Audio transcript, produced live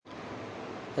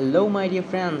Hello, my dear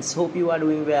friends. Hope you are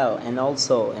doing well and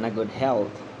also in a good health.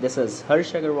 This is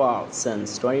Harsh Agarwal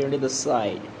since 2020 the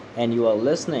side, and you are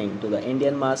listening to the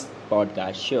Indian Must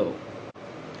podcast show.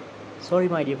 Sorry,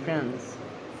 my dear friends,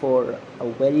 for a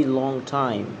very long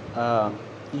time.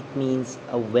 It means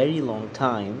a very long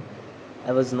time.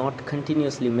 I was not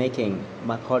continuously making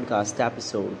my podcast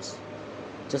episodes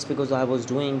just because I was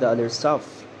doing the other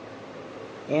stuff,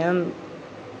 and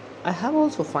I have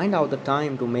also find out the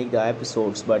time to make the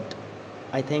episodes, but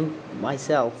I think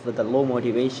myself with a low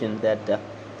motivation that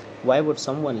why would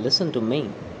someone listen to me?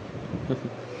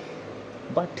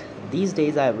 But these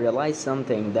days I have realized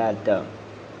something that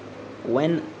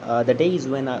when the days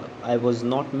when I was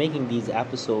not making these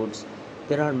episodes,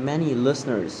 there are many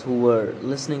listeners who were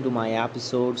listening to my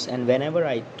episodes, and whenever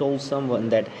I told someone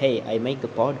that hey, I make the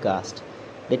podcast,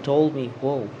 they told me,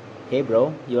 whoa, hey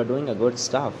bro, you are doing a good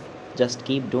stuff, just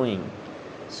keep doing.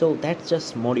 So that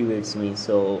just motivates me.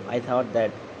 So I thought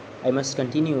that I must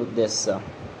continue this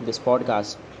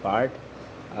podcast part.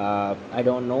 I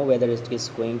don't know whether it is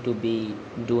going to be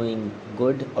doing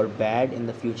good or bad in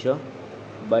the future,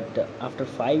 but after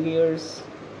 5 years,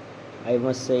 I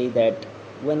must say that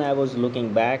when I was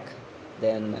looking back,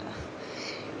 then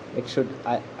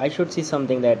I should see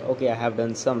something that okay, I have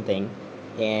done something,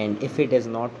 and if it does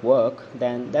not work,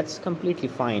 then that's completely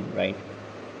fine, right?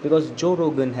 Because Joe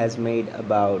Rogan has made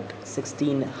about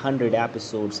 1600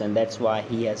 episodes, and that's why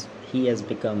he has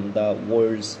become the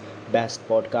world's best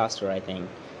podcaster, I think.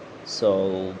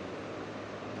 So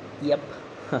yep.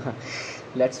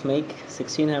 Let's make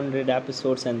 1600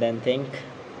 episodes and then think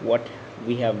what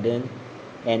we have done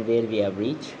and where we have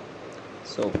reached.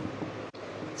 So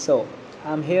so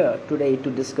I'm here today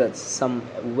to discuss some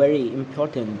very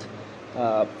important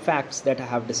facts that I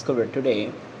have discovered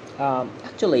today.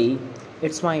 Actually,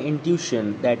 it's my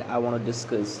intuition that I want to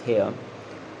discuss here.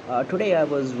 Today I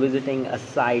was visiting a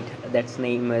site that's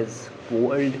name is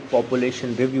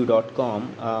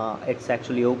worldpopulationreview.com. It's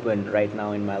actually open right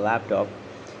now in my laptop.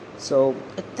 So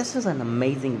this is an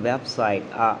amazing website.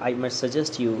 I must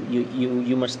suggest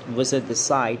you must visit the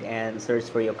site and search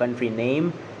for your country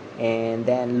name, and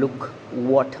then look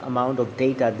what amount of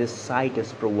data this site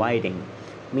is providing.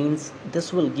 Means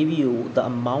this will give you the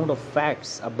amount of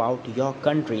facts about your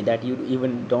country that you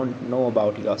even don't know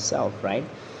about yourself, right?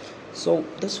 So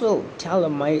this will tell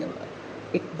my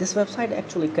this website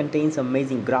actually contains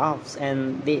amazing graphs,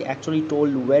 and they actually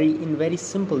told very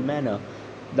simple manner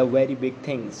the very big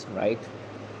things, right?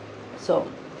 So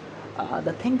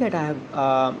the thing that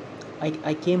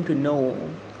I came to know,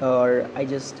 or I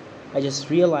just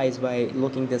realized by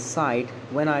looking this site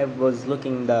when I was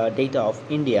looking the data of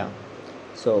India.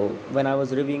 So when I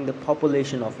was reviewing the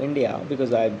population of India,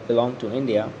 because I belong to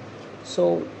India,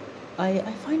 so I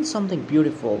find something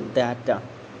beautiful that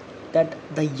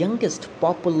the youngest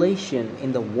population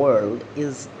in the world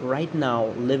is right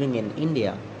now living in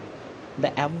India.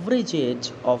 The average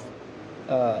age of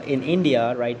in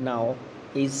India right now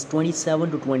is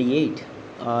 27 to 28.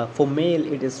 For male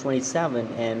it is 27,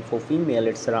 and for female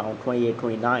it's around 28,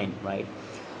 29, right?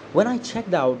 When I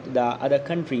checked out the other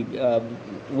country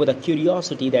with a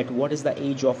curiosity that what is the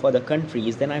age of other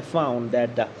countries, then I found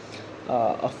that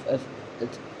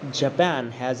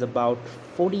Japan has about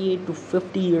 48 to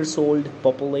 50 years old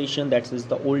population. That is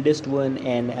the oldest one,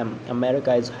 and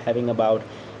America is having about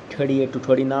 38 to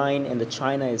 39, and the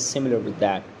China is similar with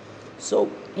that. So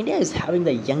India is having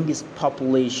the youngest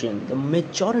population. The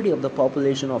majority of the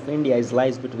population of India is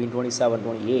lies between 27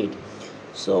 28.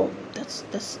 So that's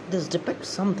this depicts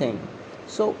something.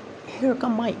 So here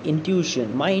come my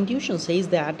intuition. My intuition says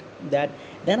that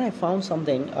then I found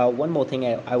something. One more thing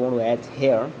I want to add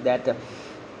here, that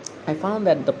I found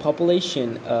that the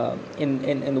population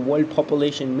in the world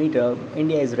population meter,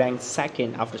 India is ranked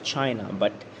second after China,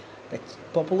 but the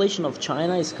population of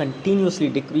China is continuously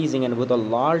decreasing, and with a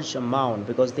large amount,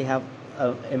 because they have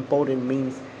important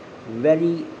means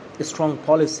very strong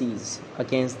policies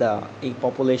against the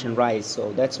population rise.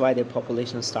 So that's why their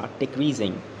population start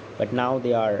decreasing. But now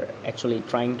they are actually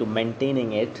trying to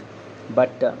maintaining it,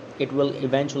 but it will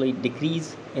eventually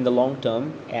decrease in the long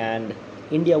term, and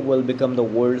India will become the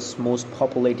world's most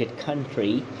populated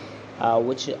country,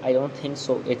 which I don't think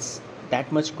so. It's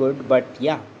that much good, but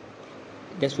yeah,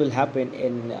 this will happen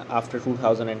in after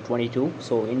 2022.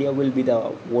 So India will be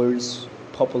the world's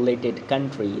populated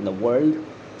country in the world,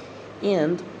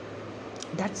 and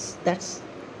that's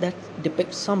that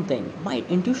depicts something. My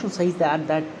intuition says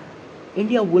that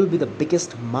India will be the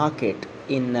biggest market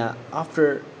in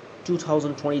after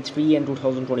 2023 and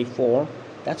 2024.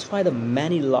 That's why the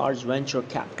many large venture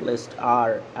capitalists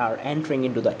are entering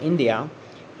into the India,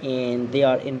 and they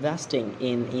are investing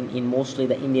in mostly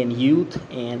the Indian youth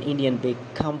and Indian big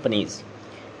companies.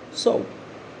 So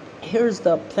here's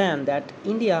the plan that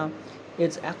India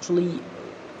is actually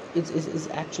is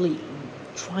actually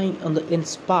trying on the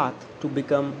its path to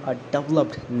become a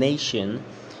developed nation,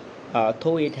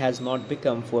 though it has not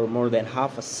become for more than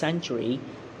half a century.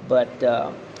 But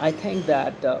I think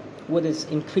that with its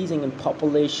increasing in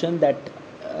population, that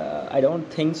I don't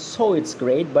think so it's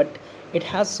great, but it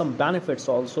has some benefits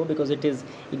also because it is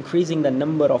increasing the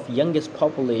number of youngest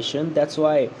population. That's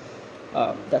why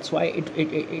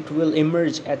it will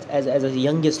emerge as a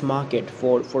youngest market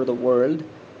for the world,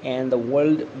 and the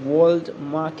world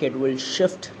market will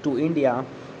shift to India,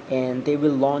 and they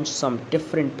will launch some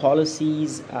different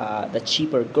policies, the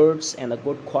cheaper goods and the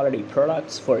good quality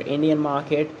products for Indian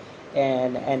market.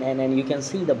 And you can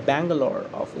see the Bangalore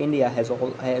of India has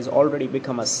already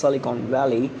become a Silicon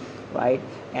Valley, right?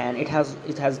 And it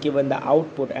has given the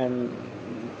output and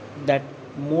that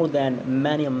more than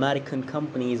many American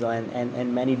companies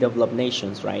and many developed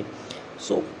nations, right?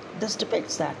 So this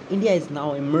depicts that India is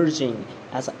now emerging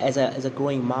as a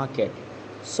growing market.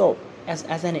 So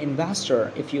as an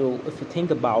investor, if you think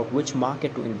about which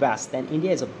market to invest, then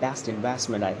India is a best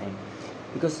investment, I think,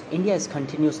 because India is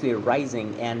continuously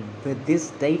rising, and with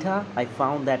this data, I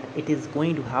found that it is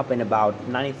going to happen about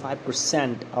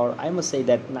 95%, or I must say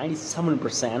that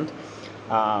 97%.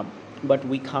 Uh, but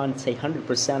we can't say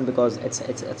 100% because it's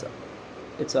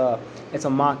a it's a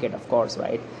market, of course,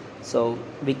 right? So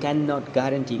we cannot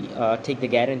guarantee take the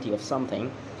guarantee of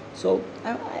something. So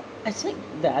I think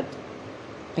that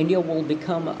India will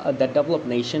become the developed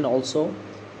nation also,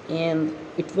 and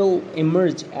it will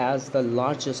emerge as the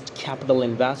largest capital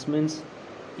investments,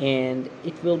 and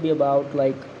it will be about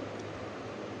like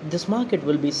this market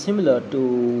will be similar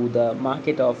to the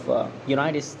market of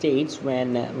United States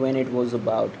when it was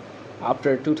about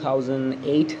after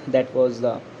 2008. That was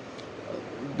the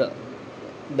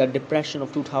the depression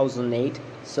of 2008.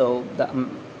 So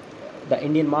the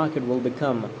Indian market will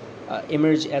become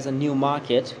emerge as a new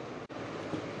market.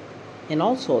 And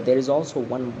also there is also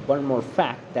one more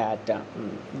fact that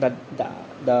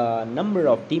the number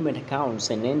of demat accounts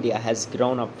in India has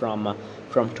grown up from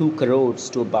 2 crores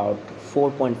to about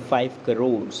 4.5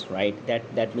 crores, right?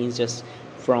 That means just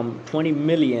from 20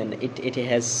 million it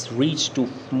has reached to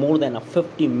more than a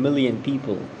 50 million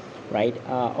people, right?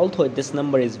 Although this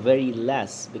number is very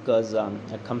less because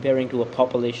comparing to a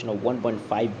population of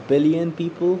 1.5 billion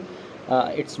people,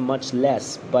 it's much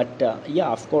less. But yeah,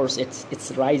 of course,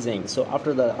 it's rising. So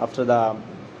after the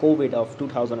COVID of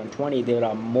 2020, there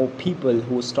are more people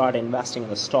who start investing in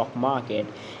the stock market,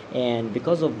 and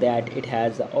because of that, it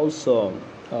has also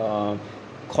uh,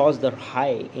 caused a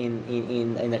high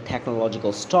in the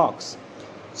technological stocks.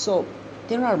 So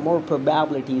there are more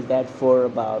probabilities that for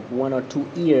about 1 or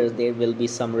 2 years there will be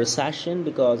some recession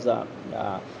because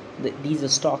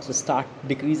these stocks start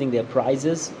decreasing their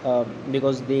prices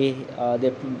because their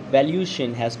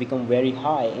valuation has become very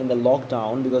high in the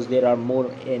lockdown because there are more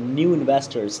new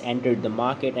investors entered the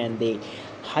market, and they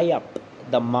high up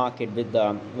the market with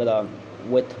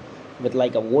with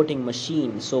like a voting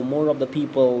machine. So more of the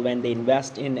people, when they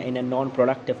invest in a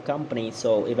non-productive company,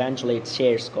 so eventually its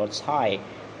shares got high.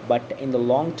 But in the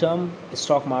long term, the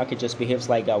stock market just behaves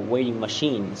like a weighing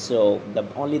machine. So the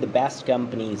only the best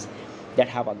companies that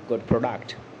have a good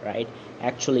product, right,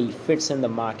 actually fits in the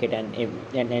market,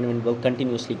 and will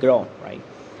continuously grow, right?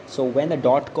 So when the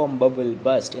dot-com bubble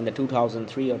burst in the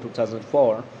 2003 or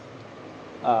 2004,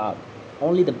 uh,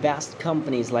 only the best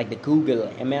companies like the Google,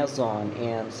 Amazon,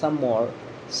 and some more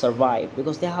survive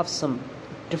because they have some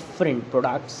different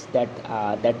products that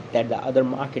the other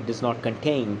market does not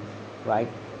contain, right?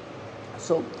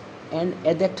 So, and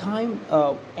at that time,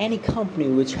 any company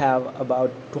which have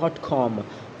about .com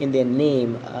in their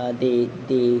name,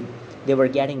 they were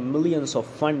getting millions of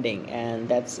funding, and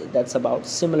that's about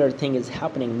similar thing is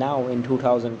happening now in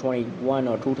 2021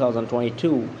 or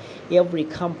 2022. Every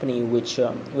company which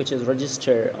is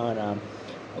registered on a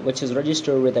which is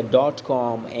registered with a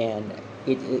 .com, and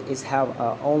it is have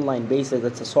a online basis,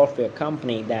 it's a software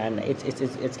company, then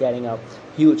it's getting a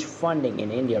huge funding in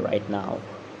India right now.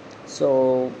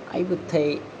 So I would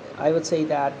say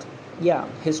that yeah,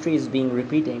 history is being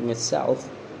repeating itself,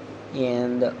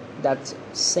 and that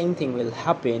same thing will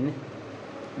happen.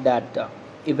 That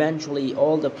eventually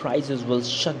all the prices will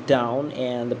shut down,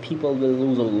 and the people will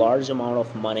lose a large amount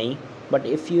of money. But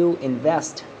if you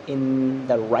invest in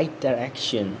the right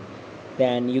direction,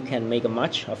 then you can make a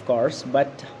much, of course.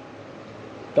 But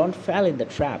don't fall in the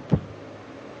trap.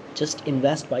 Just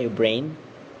invest by your brain,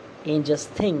 and just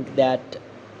think that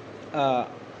uh,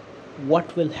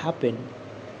 what will happen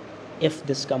if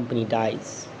this company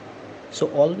dies. So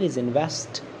always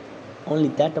invest only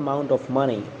that amount of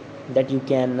money that you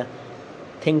can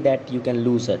think that you can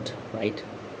lose it, right?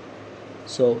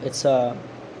 So it's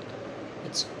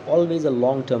always a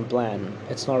long term plan,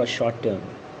 it's not a short term,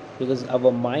 because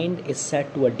our mind is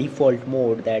set to a default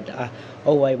mode that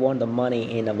oh, I want the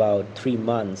money in about 3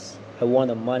 months, I want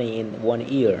the money in 1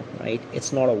 year, right?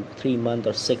 It's not a 3 month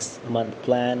or 6 month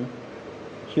plan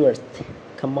here.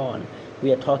 Come on,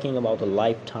 we are talking about a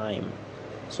lifetime,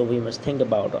 so we must think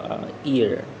about a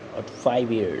year or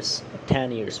 5 years, a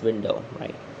 10 years window,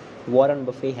 right? Warren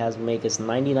Buffett has made his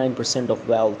 99% of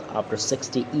wealth after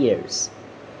 60 years,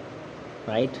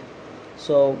 right?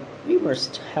 So we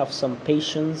must have some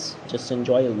patience, just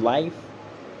enjoy life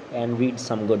and read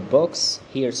some good books,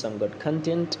 hear some good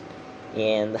content,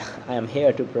 and I am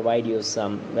here to provide you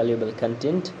some valuable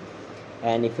content.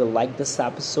 And if you like this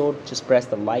episode, just press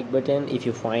the like button if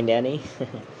you find any.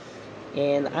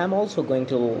 And I'm also going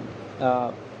to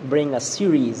bring a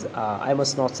series. I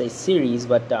must not say series,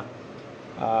 but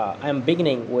I'm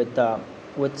beginning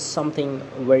with something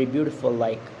very beautiful.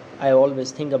 Like I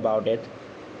always think about it,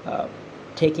 uh,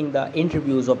 taking the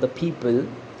interviews of the people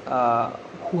uh,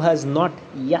 who has not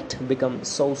yet become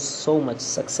so much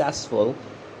successful,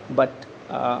 but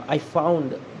I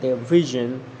found their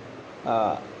vision,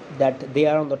 uh, that they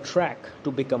are on the track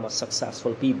to become a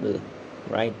successful people,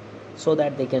 right? So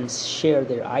that they can share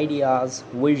their ideas,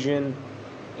 vision,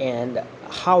 and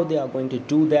how they are going to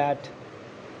do that.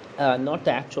 Not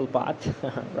the actual path,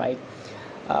 right?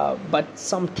 But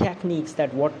some techniques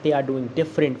that what they are doing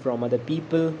different from other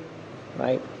people,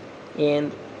 right?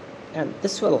 and and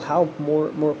this will help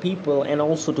more people and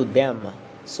also to them,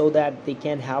 so that they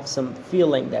can have some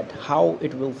feeling that how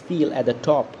it will feel at the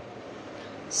top.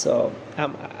 So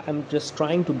I'm just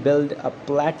trying to build a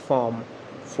platform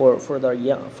for the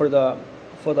young, for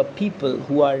the people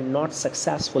who are not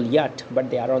successful yet, but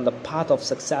they are on the path of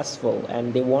successful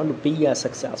and they want to be a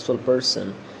successful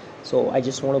person. So I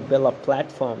just want to build a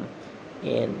platform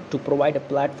and to provide a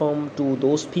platform to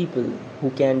those people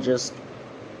who can just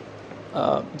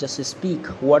speak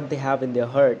what they have in their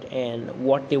heart and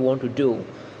what they want to do.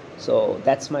 So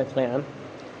that's my plan,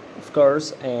 of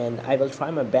course, and I will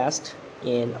try my best.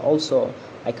 And also,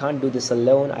 I can't do this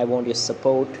alone, I want your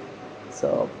support.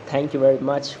 So thank you very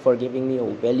much for giving me a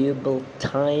valuable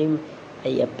time. I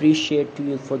appreciate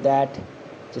you for that.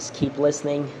 Just keep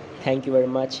listening. Thank you very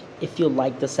much. If you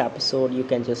like this episode, you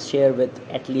can just share with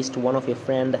at least one of your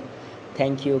friend.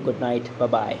 Thank you. Good night. Bye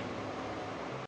bye.